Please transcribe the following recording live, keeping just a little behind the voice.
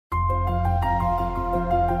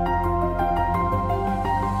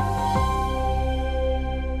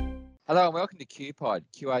Hello and welcome to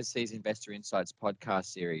QIC's Investor Insights podcast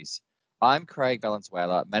series. I'm Craig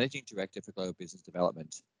Valenzuela, Managing Director for Global Business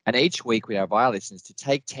Development. And each week we invite our listeners to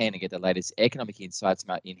take 10 and get the latest economic insights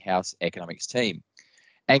from our in-house economics team.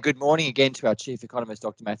 And good morning again to our Chief Economist,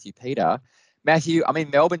 Dr. Matthew Peter. Matthew, I'm in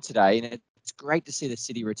Melbourne today and it's great to see the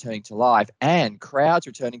city returning to life and crowds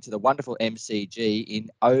returning to the wonderful MCG in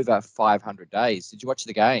over 500 days. Did you watch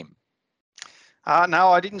the game? No,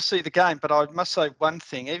 I didn't see the game, but I must say one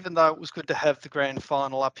thing. Even though it was good to have the grand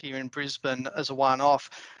final up here in Brisbane as a one-off,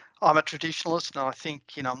 I'm a traditionalist, and I think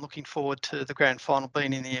I'm looking forward to the grand final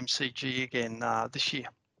being in the MCG again this year.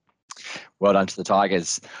 Well done to the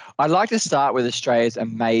Tigers. I'd like to start with Australia's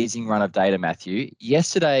amazing run of data, Matthew.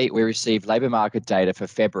 Yesterday, we received labour market data for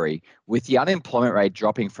February, with the unemployment rate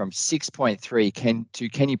dropping from 6.3 to,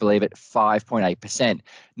 can you believe it, 5.8%.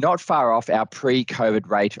 Not far off our pre-COVID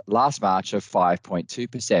rate last March of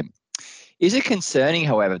 5.2%. Is it concerning,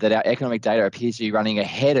 however, that our economic data appears to be running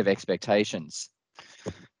ahead of expectations?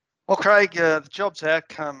 Well, Craig, the jobs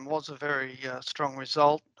outcome was a very strong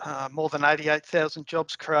result. More than 88,000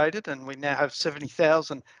 jobs created, and we now have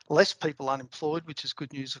 70,000 less people unemployed, which is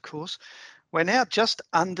good news, of course. We're now just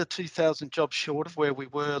under 2,000 jobs short of where we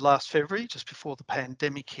were last February, just before the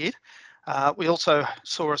pandemic hit. We also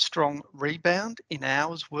saw a strong rebound in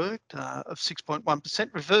hours worked of 6.1%,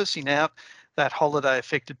 reversing out that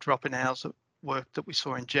holiday-affected drop in hours work that we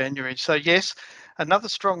saw in January. So yes, another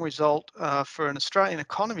strong result for an Australian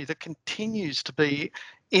economy that continues to be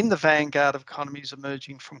in the vanguard of economies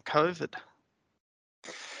emerging from COVID.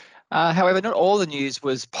 However, not all the news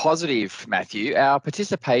was positive, Matthew. Our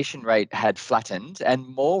participation rate had flattened, and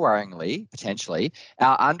more worryingly, potentially,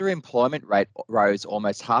 our underemployment rate rose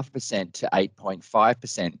almost 0.5% to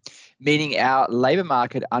 8.5%, meaning our labour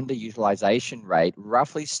market underutilisation rate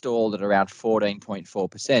roughly stalled at around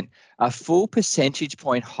 14.4%, a full percentage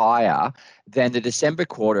point higher than the December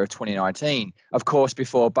quarter of 2019, of course,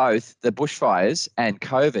 before both the bushfires and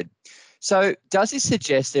COVID. So does this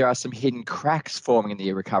suggest there are some hidden cracks forming in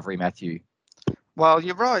the recovery, Matthew? Well,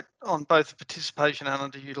 you're right on both the participation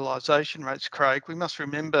and underutilisation rates, Craig. We must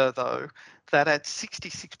remember, though, that at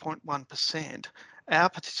 66.1%, our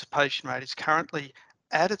participation rate is currently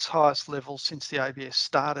at its highest level since the ABS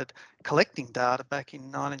started collecting data back in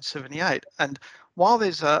 1978. And while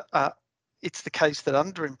there's it's the case that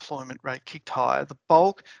underemployment rate kicked higher, the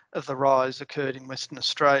bulk of the rise occurred in Western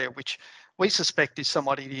Australia, which we suspect is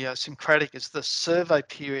somewhat idiosyncratic, as the survey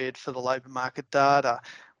period for the labour market data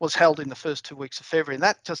was held in the first 2 weeks of February, and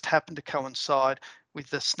that just happened to coincide with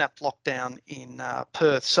the snap lockdown in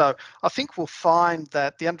Perth. So I think we'll find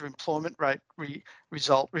that the underemployment rate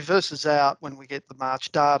result reverses out when we get the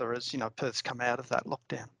March data, as Perth's come out of that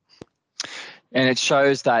lockdown. And it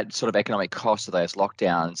shows that sort of economic cost of those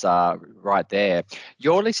lockdowns right there.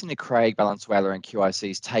 You're listening to Craig Valenzuela and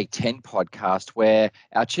QIC's Take 10 podcast, where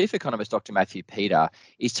our Chief Economist, Dr. Matthew Peter,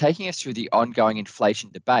 is taking us through the ongoing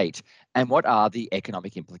inflation debate and what are the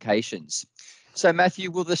economic implications. So,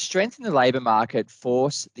 Matthew, will the strength in the labour market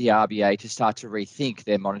force the RBA to start to rethink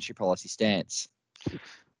their monetary policy stance?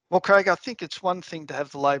 Well, Craig, I think it's one thing to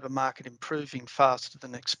have the labour market improving faster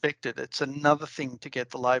than expected. It's another thing to get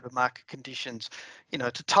the labour market conditions,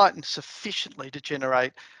 to tighten sufficiently to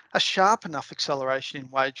generate a sharp enough acceleration in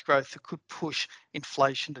wage growth that could push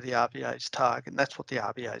inflation to the RBA's target. And that's what the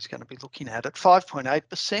RBA is going to be looking at. At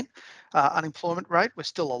 5.8% unemployment rate, we're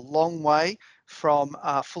still a long way from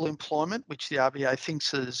full employment, which the RBA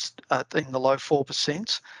thinks is in the low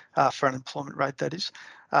 4% for unemployment rate, that is.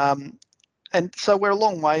 And so we're a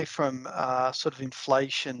long way from sort of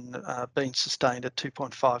inflation being sustained at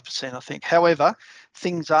 2.5%, I think. However,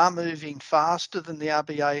 things are moving faster than the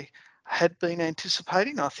RBA had been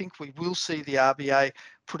anticipating. I think we will see the RBA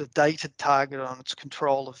put a dated target on its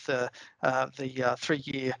control of the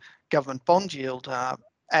 3-year government bond yield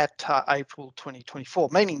at April 2024,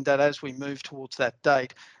 meaning that as we move towards that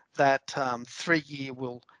date, that 3-year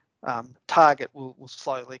target will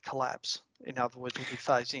slowly collapse. In other words, we'll be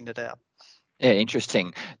phasing it out. Yeah,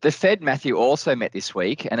 interesting. The Fed, Matthew, also met this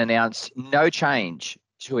week and announced no change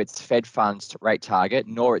to its Fed funds rate target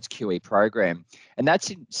nor its QE program. And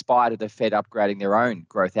that's in spite of the Fed upgrading their own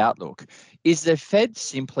growth outlook. Is the Fed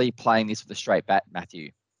simply playing this with a straight bat,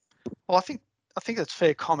 Matthew? Well, I think that's a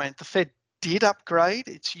fair comment. The Fed did upgrade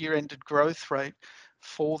its year-ended growth rate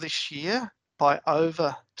for this year by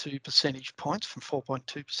over 2 percentage points, from 4.2%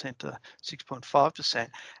 to 6.5%,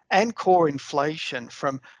 and core inflation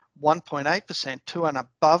from 1.8% to an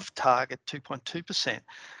above target 2.2%.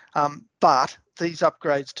 But these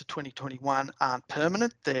upgrades to 2021 aren't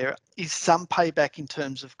permanent. There is some payback in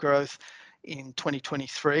terms of growth in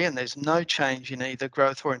 2023, and there's no change in either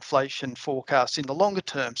growth or inflation forecasts in the longer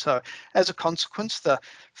term. So as a consequence, the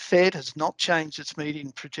Fed has not changed its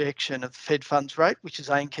median projection of the Fed funds rate, which is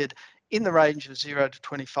anchored in the range of 0 to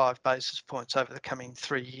 25 basis points over the coming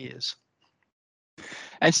 3 years.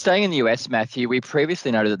 And staying in the US, Matthew, we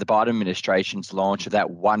previously noted that the Biden administration's launch of that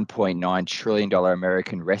 $1.9 trillion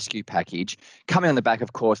American rescue package, coming on the back,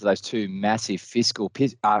 of course, of those two massive fiscal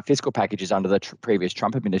packages under the previous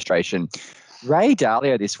Trump administration. Ray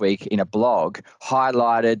Dalio this week in a blog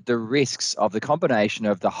highlighted the risks of the combination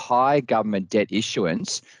of the high government debt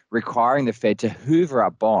issuance requiring the Fed to hoover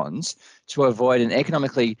up bonds to avoid an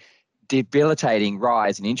economically debilitating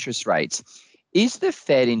rise in interest rates. Is the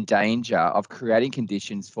Fed in danger of creating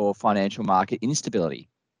conditions for financial market instability?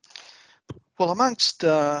 Well, amongst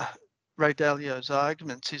Ray Dalio's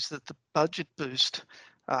arguments is that the budget boost,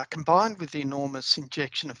 combined with the enormous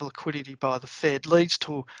injection of liquidity by the Fed, leads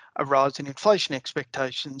to a rise in inflation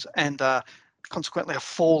expectations and consequently a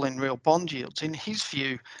fall in real bond yields. In his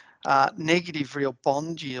view, negative real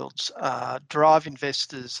bond yields drive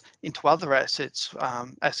investors into other assets,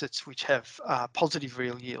 assets which have positive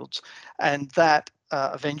real yields, and that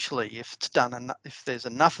eventually, if it's done, if there's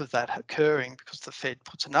enough of that occurring, because the Fed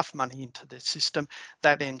puts enough money into the system,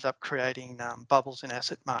 that ends up creating bubbles in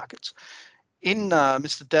asset markets. In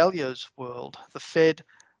Mr. Dalio's world, the Fed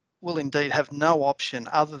will indeed have no option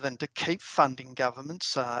other than to keep funding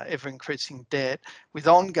governments' ever-increasing debt with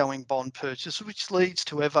ongoing bond purchases, which leads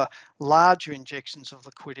to ever larger injections of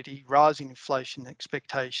liquidity, rising inflation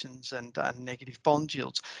expectations, and negative bond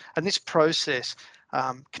yields. And this process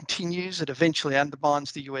continues. It eventually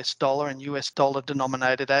undermines the US dollar and US dollar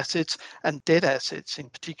denominated assets and debt assets in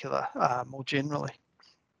particular, more generally.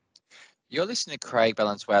 You're listening to Craig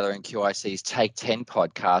Valenzuela and QIC's Take 10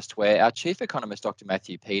 podcast, where our chief economist, Dr.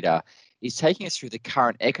 Matthew Peter, is taking us through the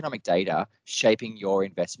current economic data shaping your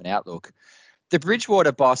investment outlook. The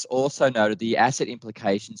Bridgewater boss also noted the asset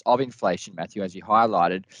implications of inflation, Matthew, as you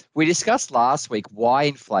highlighted. We discussed last week why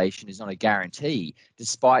inflation is not a guarantee,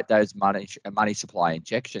 despite those money supply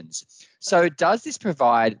injections. So does this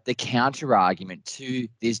provide the counter argument to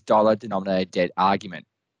this dollar-denominated debt argument?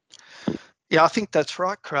 Yeah, I think that's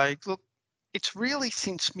right, Craig. Look, it's really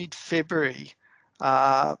since mid-February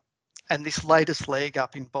and this latest leg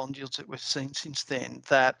up in bond yields that we've seen since then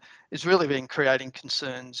that has really been creating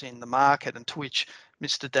concerns in the market, and to which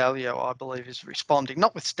Mr. Dalio, I believe, is responding,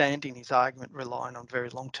 notwithstanding his argument relying on very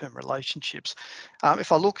long-term relationships.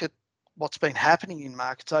 If I look at what's been happening in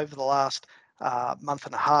markets over the last month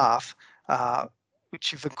and a half,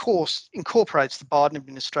 which of course incorporates the Biden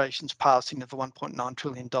administration's passing of the $1.9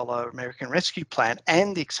 trillion American Rescue Plan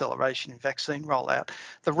and the acceleration in vaccine rollout,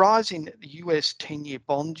 the rise in the US 10-year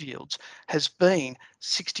bond yields has been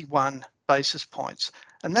 61 basis points.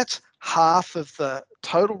 And that's half of the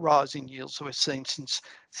total rise in yields that we've seen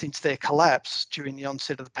since their collapse during the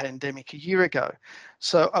onset of the pandemic a year ago.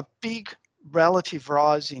 So a big relative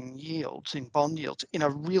rise in yields, in bond yields, in a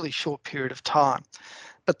really short period of time.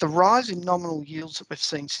 But the rise in nominal yields that we've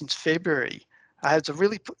seen since February has a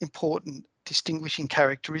really important distinguishing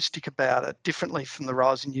characteristic about it, differently from the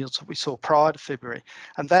rise in yields that we saw prior to February.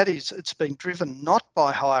 And that is it's been driven not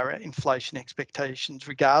by higher inflation expectations,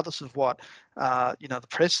 regardless of what the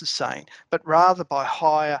press is saying, but rather by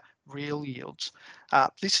higher real yields.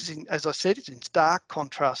 This is, as I said, is in stark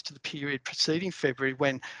contrast to the period preceding February,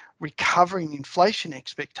 when recovering inflation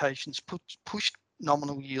expectations pushed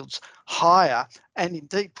nominal yields higher and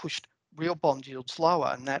indeed pushed real bond yields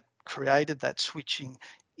lower, and that created that switching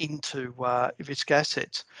into risk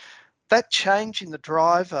assets. That change in the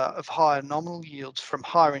driver of higher nominal yields from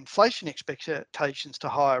higher inflation expectations to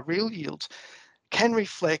higher real yields can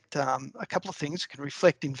reflect a couple of things. It can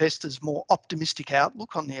reflect investors' more optimistic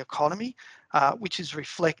outlook on the economy, which is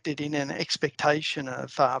reflected in an expectation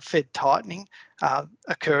of Fed tightening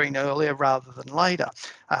occurring earlier rather than later.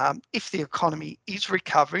 If the economy is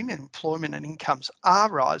recovering and employment and incomes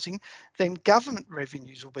are rising, then government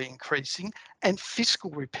revenues will be increasing and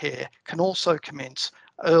fiscal repair can also commence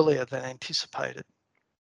earlier than anticipated.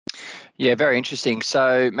 Yeah, very interesting.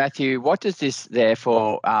 So, Matthew, what does this,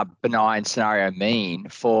 therefore, benign scenario mean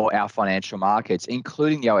for our financial markets,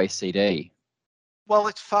 including the OECD? Well,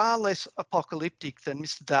 it's far less apocalyptic than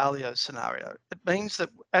Mr. Dalio's scenario. It means that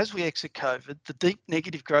as we exit COVID, the deep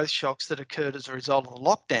negative growth shocks that occurred as a result of the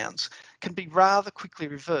lockdowns can be rather quickly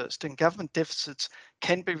reversed, and government deficits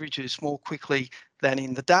can be reduced more quickly than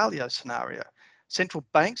in the Dalio scenario. Central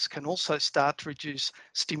banks can also start to reduce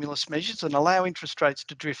stimulus measures and allow interest rates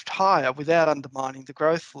to drift higher without undermining the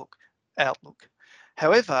growth outlook.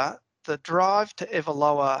 However, the drive to ever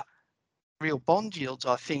lower real bond yields,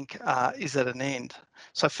 I think, is at an end.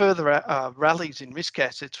 So further rallies in risk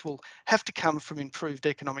assets will have to come from improved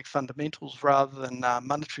economic fundamentals rather than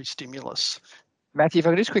monetary stimulus. Matthew, if I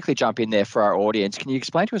could just quickly jump in there for our audience, can you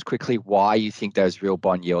explain to us quickly why you think those real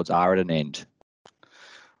bond yields are at an end?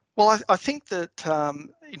 Well, I think that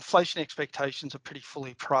inflation expectations are pretty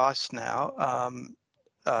fully priced now.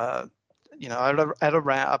 At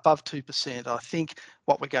around above 2%, I think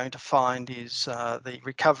what we're going to find is the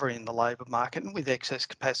recovery in the labour market, and with excess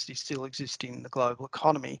capacity still existing in the global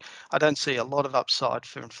economy, I don't see a lot of upside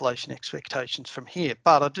for inflation expectations from here,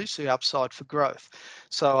 but I do see upside for growth.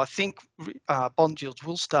 So I think bond yields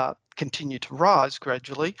will continue to rise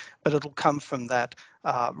gradually, but it'll come from that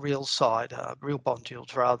real side, real bond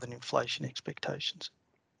yields rather than inflation expectations.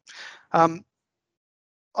 I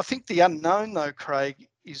think the unknown, though, Craig,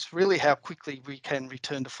 is really how quickly we can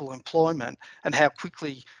return to full employment and how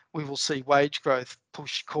quickly we will see wage growth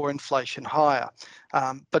push core inflation higher.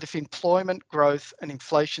 But if employment growth and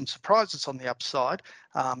inflation surprise us on the upside,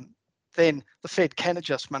 then the Fed can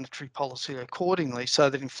adjust monetary policy accordingly so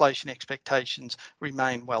that inflation expectations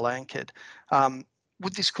remain well anchored.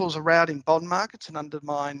 Would this cause a rout in bond markets and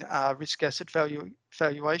undermine risk asset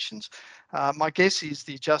valuations? My guess is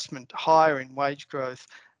the adjustment higher in wage growth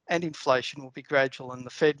and inflation will be gradual, and the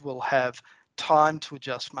Fed will have time to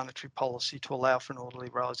adjust monetary policy to allow for an orderly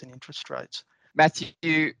rise in interest rates.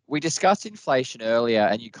 Matthew, we discussed inflation earlier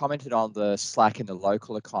and you commented on the slack in the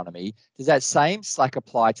local economy. Does that same slack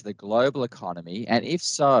apply to the global economy? And if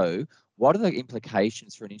so, what are the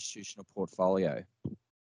implications for an institutional portfolio?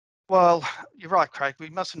 Well, you're right, Craig. We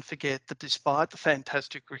mustn't forget that despite the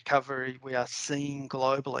fantastic recovery we are seeing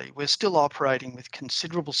globally, we're still operating with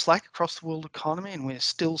considerable slack across the world economy, and we're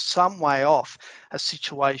still some way off a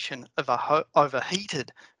situation of a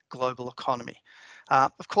overheated global economy.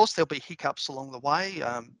 Of course, there'll be hiccups along the way.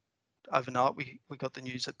 Overnight, we got the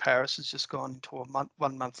news that Paris has just gone into a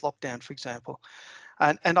 1 month lockdown, for example.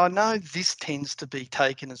 And I know this tends to be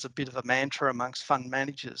taken as a bit of a mantra amongst fund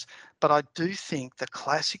managers, but I do think the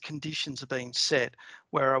classic conditions are being set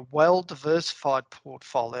where a well-diversified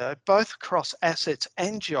portfolio, both across assets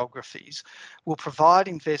and geographies, will provide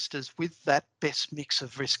investors with that best mix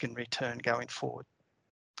of risk and return going forward.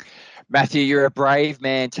 Matthew, you're a brave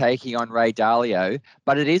man taking on Ray Dalio,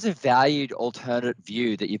 but it is a valued alternate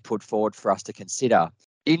view that you put forward for us to consider.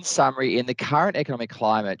 In summary, in the current economic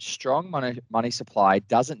climate, strong money supply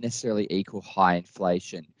doesn't necessarily equal high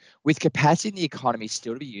inflation. With capacity in the economy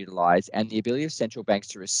still to be utilised and the ability of central banks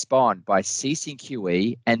to respond by ceasing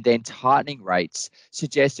QE and then tightening rates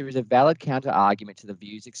suggests there is a valid counter-argument to the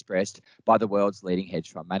views expressed by the world's leading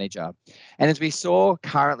hedge fund manager. And as we saw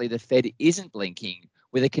currently, the Fed isn't blinking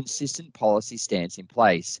with a consistent policy stance in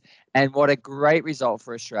place. And what a great result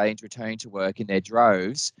for Australians returning to work in their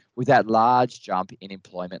droves with that large jump in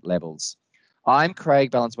employment levels. I'm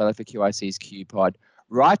Craig Valenzuela for QIC's QPod.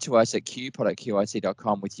 Write to us at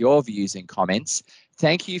qpod@qic.com with your views and comments.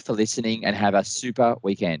 Thank you for listening and have a super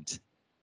weekend.